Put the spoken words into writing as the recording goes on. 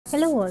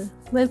Hello all,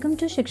 welcome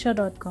to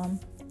shiksha.com.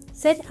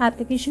 SET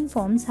application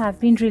forms have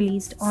been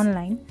released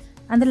online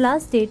and the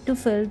last date to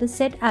fill the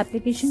SET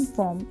application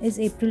form is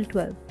April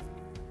 12.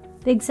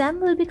 The exam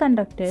will be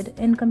conducted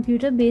in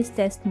computer-based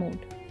test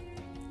mode.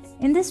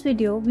 In this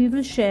video, we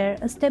will share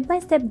a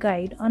step-by-step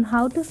guide on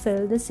how to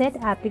fill the SET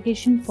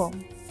application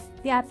form.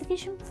 The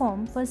application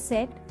form for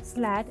SET,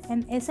 SLAT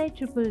and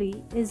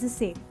SIEEE is the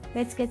same.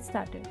 Let's get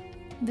started.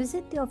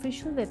 Visit the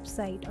official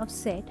website of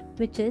SET,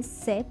 which is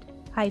set-test.org.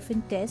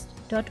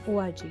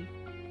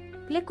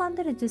 Click on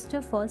the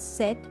Register for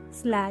SET,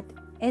 SLAT,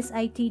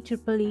 SIEEE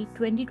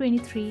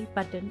 2023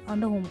 button on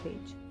the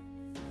homepage.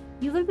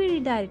 You will be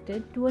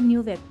redirected to a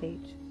new web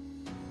page.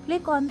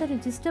 Click on the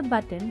Register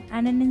button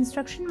and an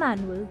instruction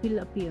manual will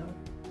appear.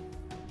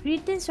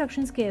 Read the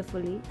instructions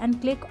carefully and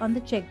click on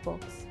the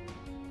checkbox.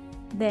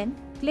 Then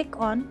click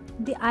on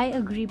the I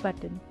agree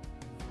button.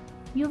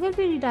 You will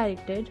be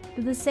redirected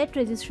to the SET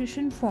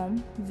registration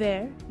form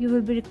where you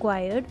will be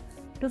required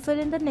to fill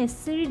in the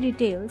necessary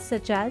details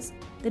such as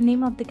the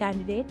name of the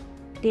candidate,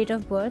 date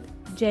of birth,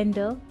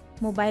 gender,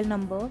 mobile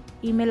number,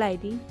 email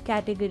ID,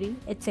 category,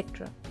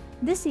 etc.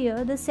 This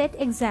year, the SET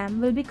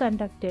exam will be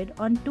conducted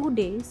on 2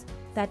 days,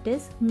 that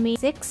is May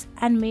 6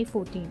 and May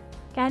 14.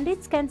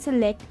 Candidates can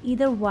select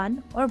either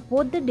one or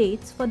both the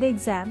dates for the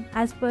exam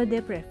as per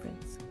their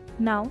preference.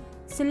 Now,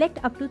 select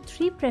up to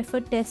 3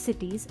 preferred test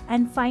cities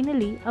and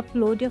finally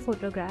upload your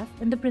photograph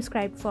in the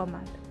prescribed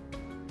format.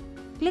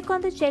 Click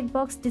on the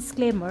checkbox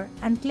disclaimer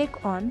and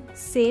click on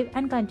Save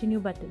and Continue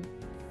button.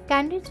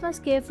 Candidates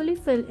must carefully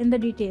fill in the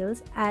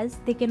details as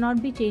they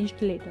cannot be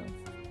changed later.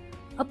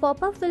 A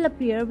pop-up will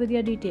appear with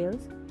your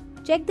details.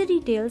 Check the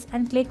details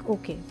and click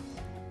OK.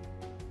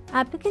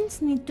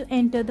 Applicants need to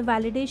enter the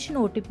validation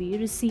OTP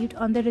received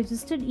on the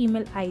registered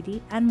email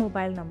ID and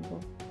mobile number.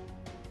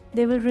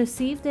 They will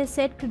receive their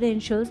SET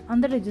credentials on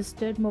the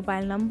registered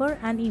mobile number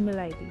and email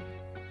ID.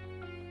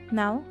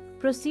 Now,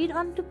 proceed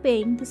on to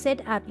paying the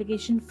SET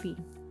application fee.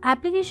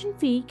 Application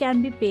fee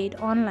can be paid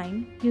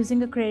online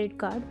using a credit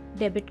card,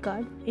 debit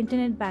card,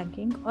 internet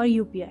banking or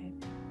UPI.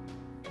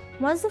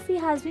 Once the fee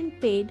has been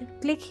paid,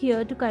 click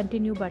here to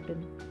continue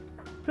button.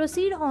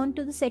 Proceed on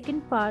to the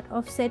second part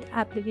of SET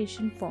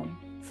application form.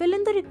 Fill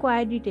in the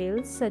required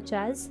details such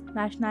as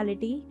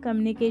nationality,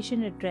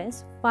 communication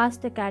address,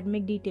 past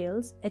academic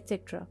details,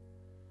 etc.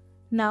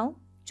 Now,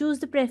 choose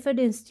the preferred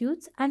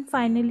institutes and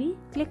finally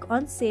click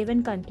on Save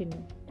and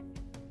Continue.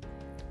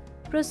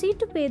 Proceed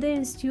to pay the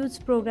institute's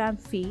program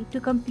fee to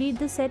complete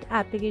the SET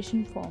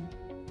application form.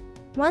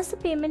 Once the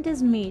payment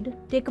is made,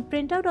 take a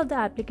printout of the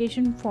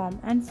application form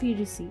and fee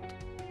receipt.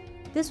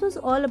 This was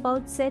all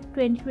about SET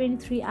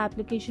 2023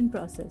 application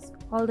process.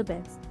 All the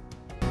best.